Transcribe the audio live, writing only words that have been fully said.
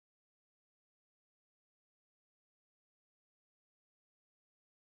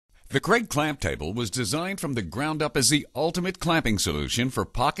The Craig clamp table was designed from the ground up as the ultimate clamping solution for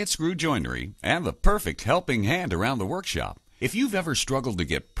pocket screw joinery and the perfect helping hand around the workshop. If you've ever struggled to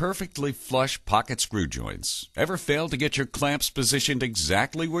get perfectly flush pocket screw joints, ever failed to get your clamps positioned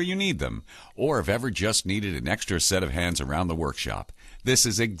exactly where you need them, or have ever just needed an extra set of hands around the workshop, this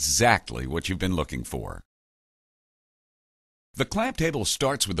is exactly what you've been looking for. The clamp table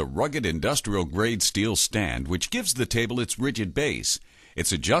starts with a rugged industrial-grade steel stand which gives the table its rigid base.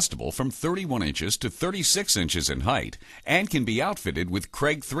 It's adjustable from 31 inches to 36 inches in height and can be outfitted with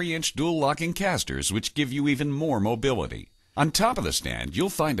Craig 3-inch dual-locking casters which give you even more mobility. On top of the stand, you'll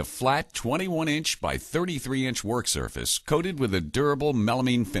find a flat 21-inch by 33-inch work surface coated with a durable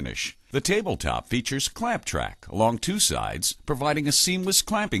melamine finish. The tabletop features clamp track along two sides, providing a seamless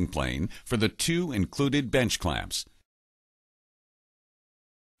clamping plane for the two included bench clamps.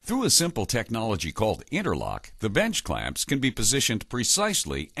 Through a simple technology called interlock, the bench clamps can be positioned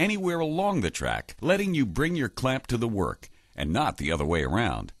precisely anywhere along the track, letting you bring your clamp to the work, and not the other way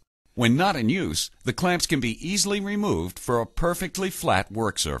around. When not in use, the clamps can be easily removed for a perfectly flat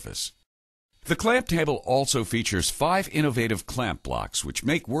work surface. The clamp table also features 5 innovative clamp blocks which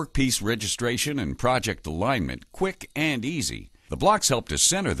make workpiece registration and project alignment quick and easy. The blocks help to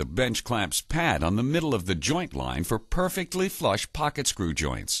center the bench clamp's pad on the middle of the joint line for perfectly flush pocket screw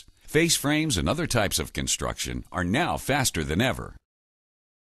joints. Face frames and other types of construction are now faster than ever.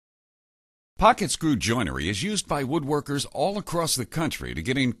 Pocket screw joinery is used by woodworkers all across the country to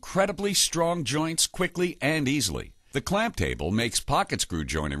get incredibly strong joints quickly and easily. The clamp table makes pocket screw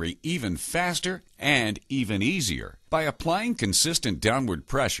joinery even faster and even easier. By applying consistent downward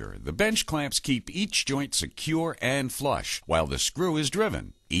pressure, the bench clamps keep each joint secure and flush while the screw is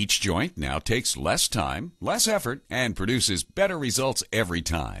driven. Each joint now takes less time, less effort, and produces better results every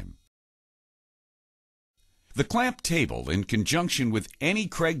time. The clamp table, in conjunction with any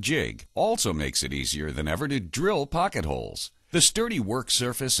Craig jig, also makes it easier than ever to drill pocket holes. The sturdy work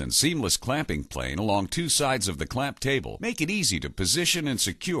surface and seamless clamping plane along two sides of the clamp table make it easy to position and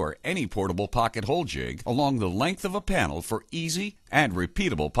secure any portable pocket hole jig along the length of a panel for easy and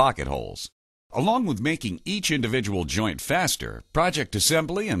repeatable pocket holes. Along with making each individual joint faster, project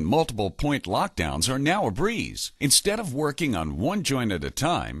assembly and multiple point lockdowns are now a breeze. Instead of working on one joint at a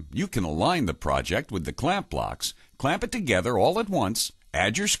time, you can align the project with the clamp blocks, clamp it together all at once,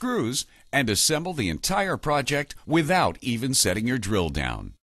 add your screws, and assemble the entire project without even setting your drill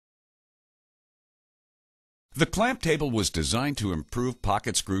down. The clamp table was designed to improve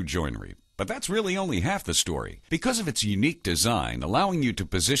pocket screw joinery, but that's really only half the story. Because of its unique design, allowing you to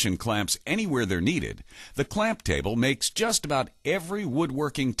position clamps anywhere they're needed, the clamp table makes just about every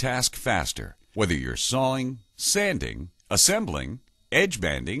woodworking task faster. Whether you're sawing, sanding, assembling, edge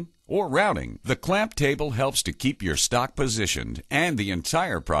banding, or routing, the clamp table helps to keep your stock positioned and the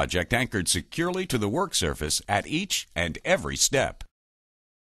entire project anchored securely to the work surface at each and every step.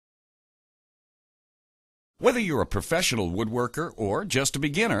 Whether you're a professional woodworker or just a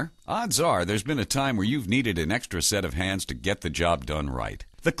beginner, odds are there's been a time where you've needed an extra set of hands to get the job done right.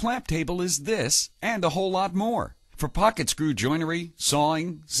 The clamp table is this and a whole lot more. For pocket screw joinery,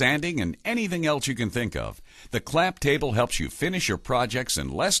 sawing, sanding, and anything else you can think of, the clamp table helps you finish your projects in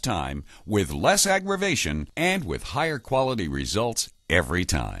less time, with less aggravation, and with higher quality results every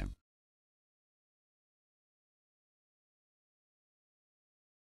time.